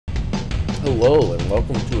Hello and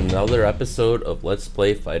welcome to another episode of Let's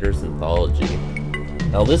Play Fighters Anthology.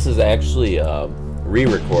 Now this is actually a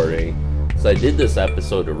re-recording, so I did this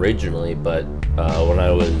episode originally, but when I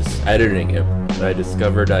was editing it, I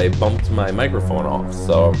discovered I bumped my microphone off,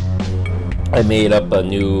 so I made up a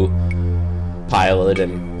new pilot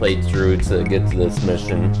and played through to get to this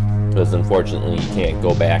mission, because unfortunately you can't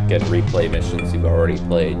go back and replay missions you've already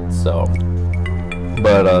played, so.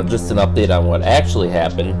 But just an update on what actually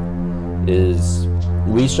happened is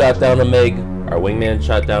we shot down a MiG, our wingman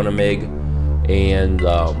shot down a MiG, and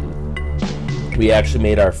we actually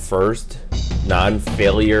made our first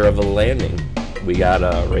non-failure of a landing. We got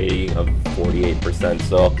a rating of 48%,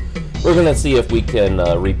 so we're gonna see if we can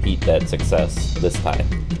repeat that success this time.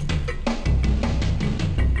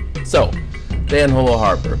 So, Tangle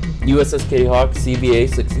Harbor, USS Kitty Hawk, CVA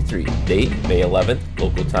 63, date May 11th,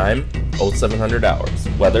 local time 0700 hours,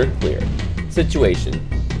 weather clear. Situation: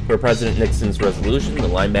 per President Nixon's resolution, the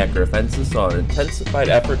linebacker offensive saw an intensified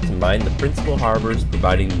effort to mine the principal harbors,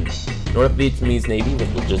 providing North Vietnamese Navy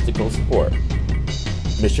with logistical support.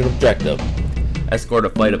 Mission objective: escort a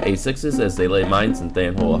flight of A-6s as they lay mines in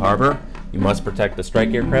Tangle Harbor. You must protect the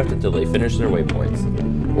strike aircraft until they finish their waypoints.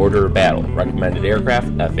 Order of battle: recommended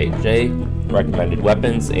aircraft F-8J, recommended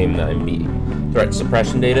weapons AIM-9B. Threat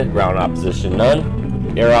suppression data: ground opposition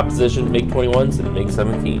none, air opposition MiG-21s and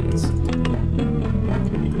MiG-17s.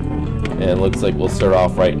 And it looks like we'll start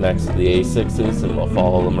off right next to the A-6s and we'll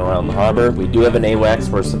follow them around the harbor. We do have an AWACS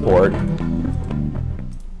for support.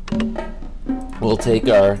 We'll take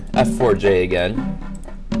our F-4J again.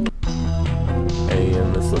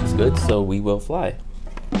 And this looks good, so we will fly.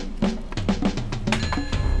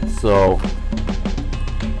 So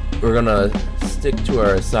we're gonna stick to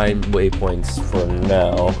our assigned waypoints for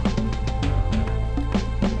now.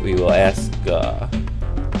 We will ask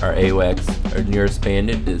our AWACS, our nearest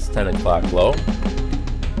bandit is 10 o'clock low.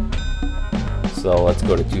 So let's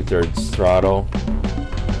go to 2/3 throttle.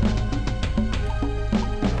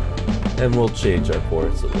 And we'll change our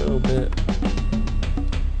course a little bit.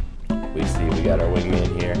 We see we got our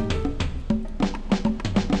wingman here.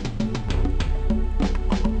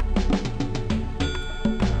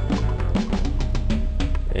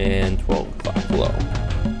 And 12 o'clock low.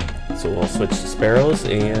 So we'll switch to Sparrows,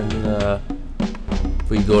 and if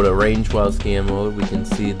we go to range while scan mode, we can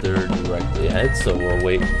see they're directly ahead, so we'll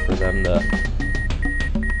wait for them to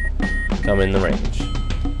come in the range.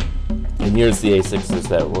 And here's the A-6s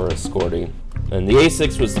that we're escorting. And the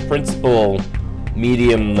A-6 was the principal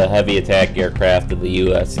medium to heavy attack aircraft of the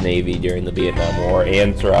U.S. Navy during the Vietnam War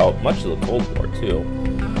and throughout much of the Cold War too.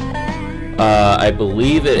 I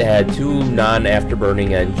believe it had 2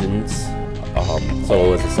 non-afterburning engines, so it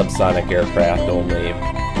was a subsonic aircraft only.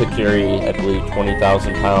 Could carry, I believe,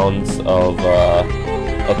 20,000 pounds of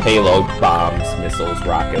payload: bombs, missiles,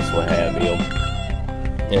 rockets, what have you.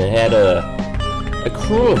 And it had a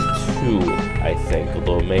crew of 2, I think,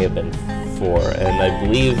 although it may have been 4. And I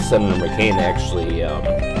believe Senator McCain actually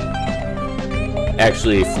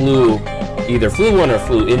either flew one or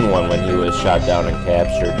flew in one when he was shot down and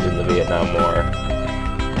captured in the Vietnam War.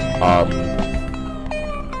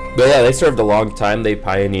 But yeah, they served a long time. They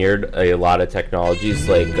pioneered a lot of technologies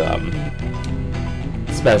like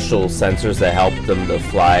special sensors that helped them to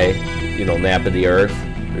fly, nap of the earth,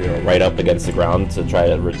 right up against the ground to try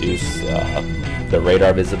to reduce the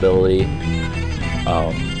radar visibility.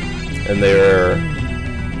 And they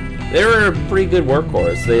were a pretty good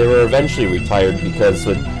workhorse. They were eventually retired because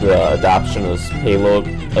with the adoption of this payload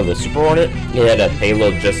of the Super Hornet, it had a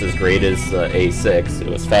payload just as great as the A-6. It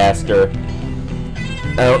was faster.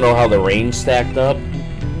 I don't know how the range stacked up,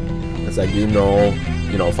 as I do know,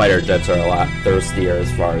 fighter jets are a lot thirstier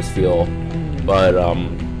as far as fuel. But,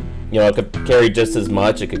 it could carry just as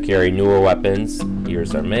much. It could carry newer weapons.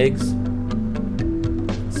 Here's our MiGs.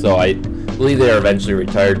 So I believe they were eventually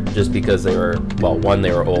retired just because they were, well, one,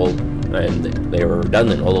 they were old, and they were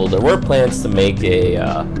redundant. Although there were plans to make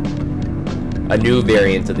a new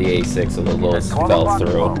variant of the A-6, although those fell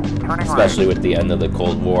through, especially with the end of the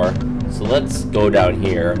Cold War. So let's go down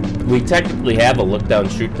here. We technically have a look-down,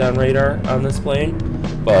 shoot-down radar on this plane,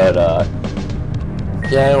 but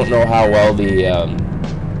yeah, I don't know how well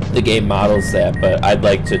the game models that, but I'd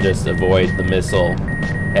like to just avoid the missile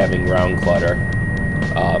having ground clutter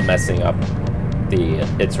messing up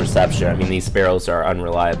its reception. I mean, these Sparrows are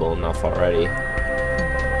unreliable enough already.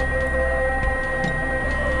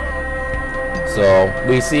 So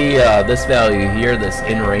we see this value here, this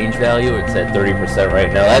in-range value. It's at 30% right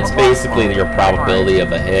now. That's basically your probability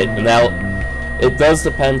of a hit. And now it does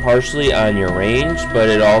depend partially on your range, but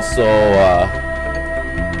it also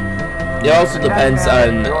It also depends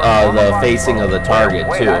on the facing of the target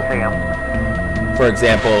too. For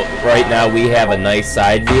example, right now we have a nice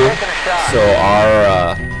side view, so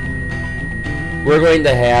our we're going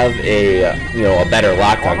to have a a better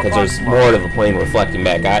lock-on because there's more of the plane reflecting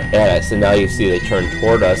back at us, and now you see they turn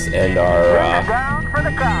toward us and our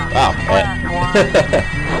wow,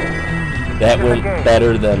 that went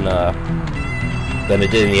better than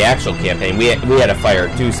it did in the actual campaign. We had to fire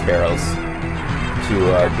 2 Sparrows to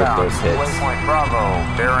get those hits.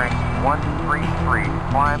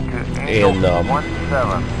 And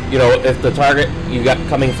if the target you got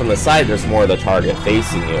coming from the side, there's more of the target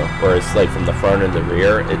facing you, whereas like from the front and the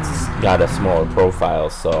rear, it's got a smaller profile,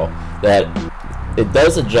 so that it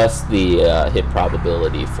does adjust the hit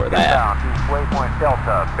probability for that.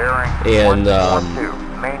 And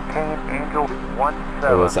what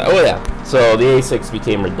was that? Oh yeah, so the A6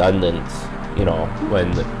 became redundant,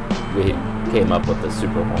 when we came up with the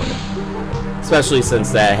Super Hornet. Especially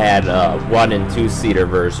since that had 1- and 2-seater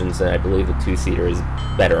versions, and I believe the 2-seater is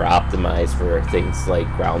better optimized for things like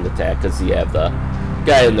ground attack, because you have the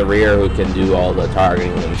guy in the rear who can do all the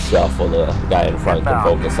targeting and stuff, while the guy in front can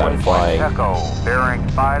focus on flying. And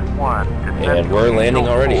we're landing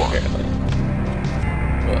already, apparently.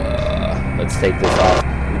 Let's take this off.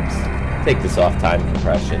 Oops. Take this off time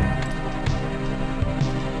compression.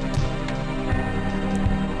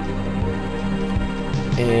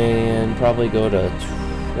 And probably go to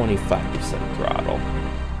 25% throttle.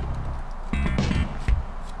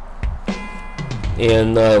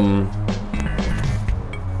 And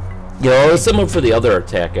it's similar for the other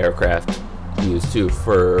attack aircraft used too.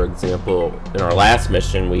 For example, in our last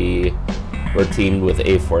mission, we were teamed with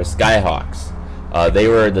A4 Skyhawks. They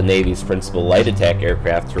were the Navy's principal light attack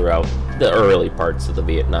aircraft throughout the early parts of the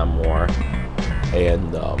Vietnam War,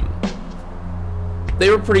 and they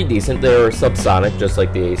were pretty decent. They were subsonic, just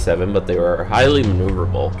like the A7, but they were highly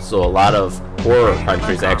maneuverable. So a lot of poorer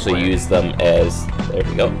countries actually use them as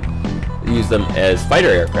fighter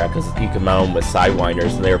aircraft, because you can mount them with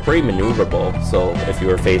sidewinders, and they were pretty maneuverable. So if you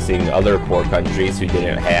were facing other poor countries who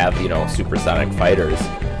didn't have, supersonic fighters,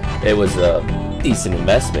 it was a decent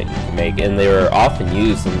investment you can make. And they were often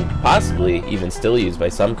used, and possibly even still used by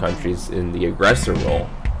some countries, in the aggressor role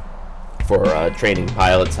for training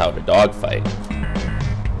pilots how to dogfight.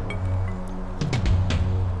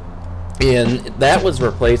 And that was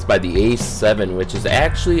replaced by the A7, which is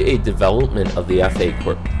actually a development of the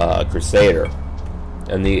F-8 Crusader.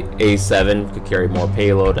 And the A7 could carry more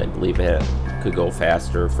payload. I believe it could go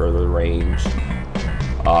faster, further range,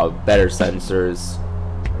 better sensors.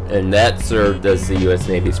 And that served as the U.S.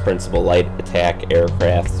 Navy's principal light attack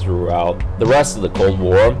aircraft throughout the rest of the Cold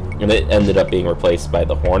War. And it ended up being replaced by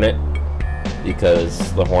the Hornet,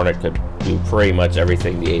 because the Hornet could do pretty much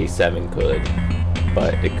everything the A7 could.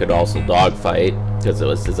 But it could also dogfight, because it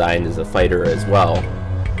was designed as a fighter as well.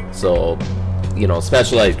 So,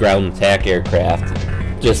 specialized ground attack aircraft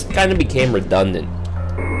just kind of became redundant.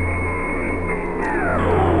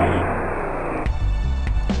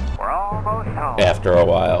 After a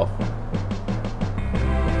while.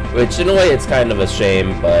 Which, in a way, it's kind of a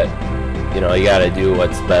shame, but, you gotta do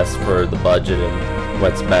what's best for the budget and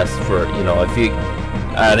what's best for, if you...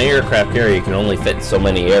 an aircraft carrier, you can only fit so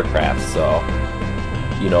many aircraft, so...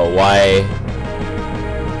 why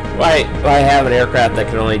have an aircraft that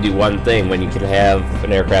can only do one thing when you can have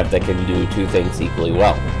an aircraft that can do 2 things equally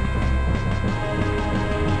well?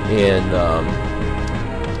 And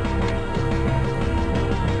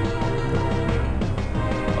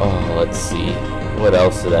let's see, what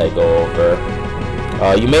else did I go over?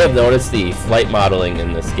 You may have noticed the flight modeling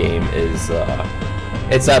in this game is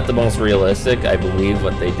it's not the most realistic. I believe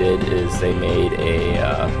what they did is they made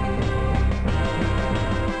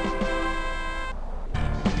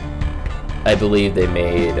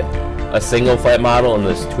a single flight model and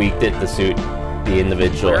just tweaked it to suit the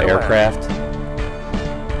individual aircraft.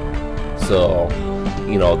 So,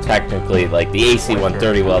 technically, like the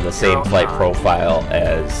AC-130 will have the same flight profile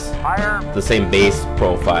as the same base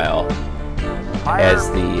profile as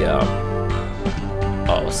the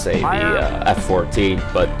say the F-14,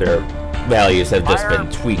 but their values have just been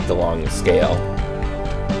tweaked along the scale.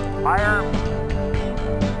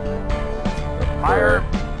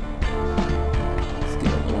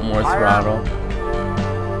 More throttle.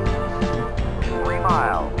 3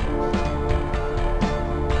 miles.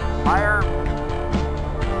 Fire.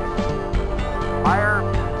 Fire.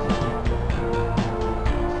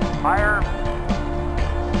 Fire.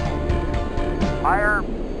 Fire.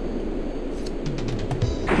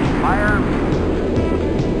 Fire.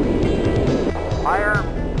 Fire.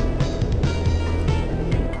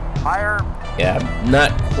 Fire. Yeah,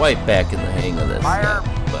 not quite back in the hang of this Fire. yet,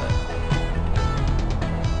 but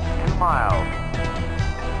 2 miles.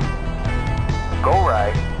 Go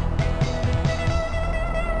right.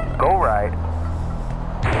 Go right.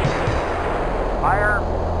 Fire.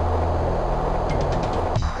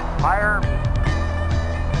 Fire.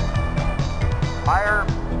 Fire.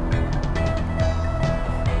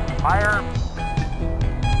 Fire.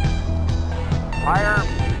 Fire.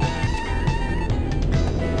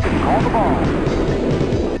 Call the ball.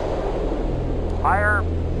 Fire.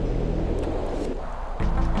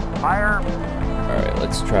 Fire. alright,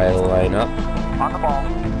 let's try to line up. On the ball.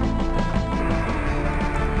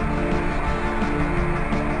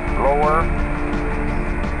 Lower.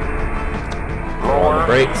 On the Lower.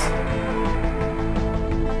 brakes.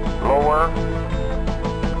 Lower.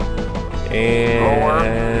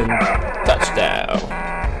 And touchdown.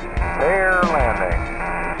 Fair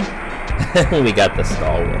landing. We got the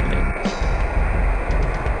stall winning.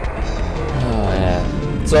 Oh,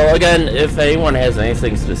 yeah. So again, if anyone has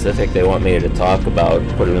anything specific they want me to talk about,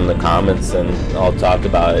 put it in the comments and I'll talk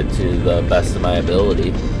about it to the best of my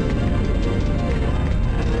ability.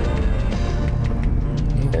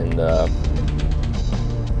 And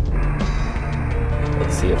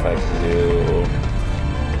let's see if I can do...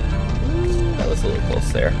 That was a little close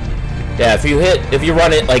there. Yeah, if you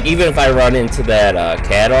run it, like even if I run into that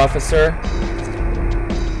CAD officer,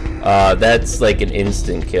 that's like an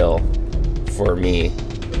instant kill for me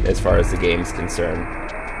as far as the game's concerned.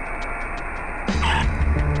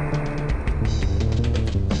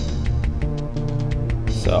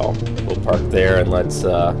 So we'll park there and let's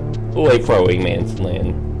we'll wait for our wingman to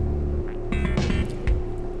land.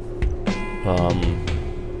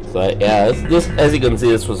 So yeah, this, as you can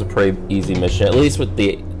see, this was a pretty easy mission, at least with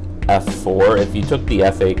the F4. If you took the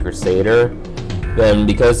F8 Crusader, then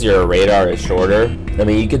because your radar is shorter, I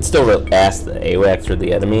mean, you could still ask the AWACS where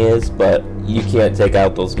the enemy is, but you can't take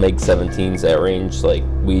out those MiG-17s at range like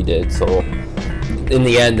we did, so in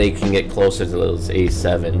the end they can get closer to those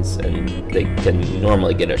A7s and they can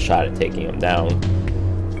normally get a shot at taking them down,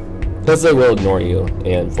 because they will ignore you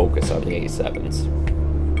and focus on the A7s.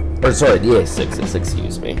 Or sorry, the A6s,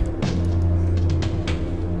 excuse me.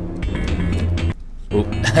 Oop,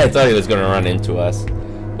 I thought he was going to run into us.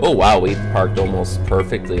 Oh wow, we parked almost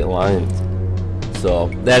perfectly aligned.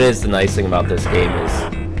 So that is the nice thing about this game is,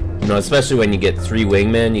 you know, especially when you get 3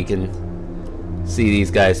 wingmen, you can see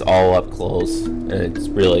these guys all up close, and it's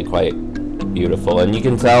really quite beautiful. And you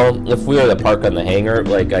can tell if we were to park on the hangar,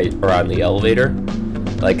 or on the elevator,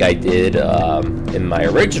 like I did in my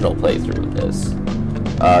original playthrough with this.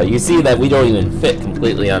 You see that we don't even fit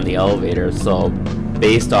completely on the elevator, so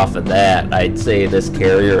based off of that, I'd say this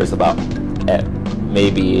carrier is about at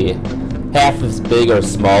maybe half as big or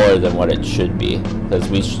smaller than what it should be, because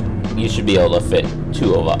you should be able to fit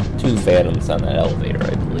 2 Phantoms on that elevator,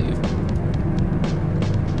 I believe.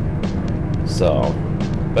 So,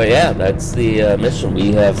 but yeah, that's the mission.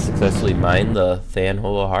 We have successfully mined the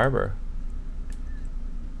Tangle Harbor.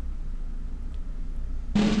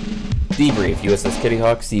 Debrief, USS Kitty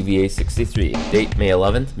Hawk, CVA 63. Date, May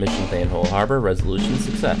 11th, mission Tangle Harbor, resolution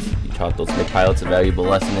success. You taught those MiG pilots a valuable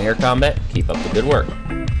lesson in air combat. Keep up the good work.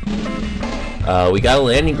 We got a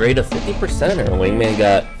landing grade of 50%, our wingman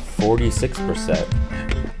got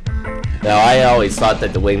 46%. Now, I always thought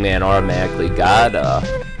that the wingman automatically got a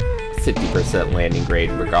 50% landing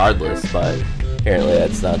grade regardless, but apparently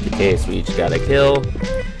that's not the case. We each got a kill.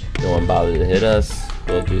 No one bothered to hit us.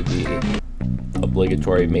 We'll do the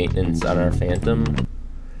obligatory maintenance on our Phantom.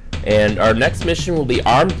 And our next mission will be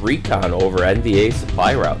armed recon over NVA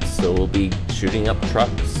supply routes, so we'll be shooting up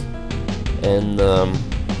trucks. And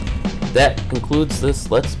that concludes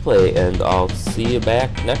this Let's Play, and I'll see you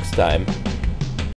back next time.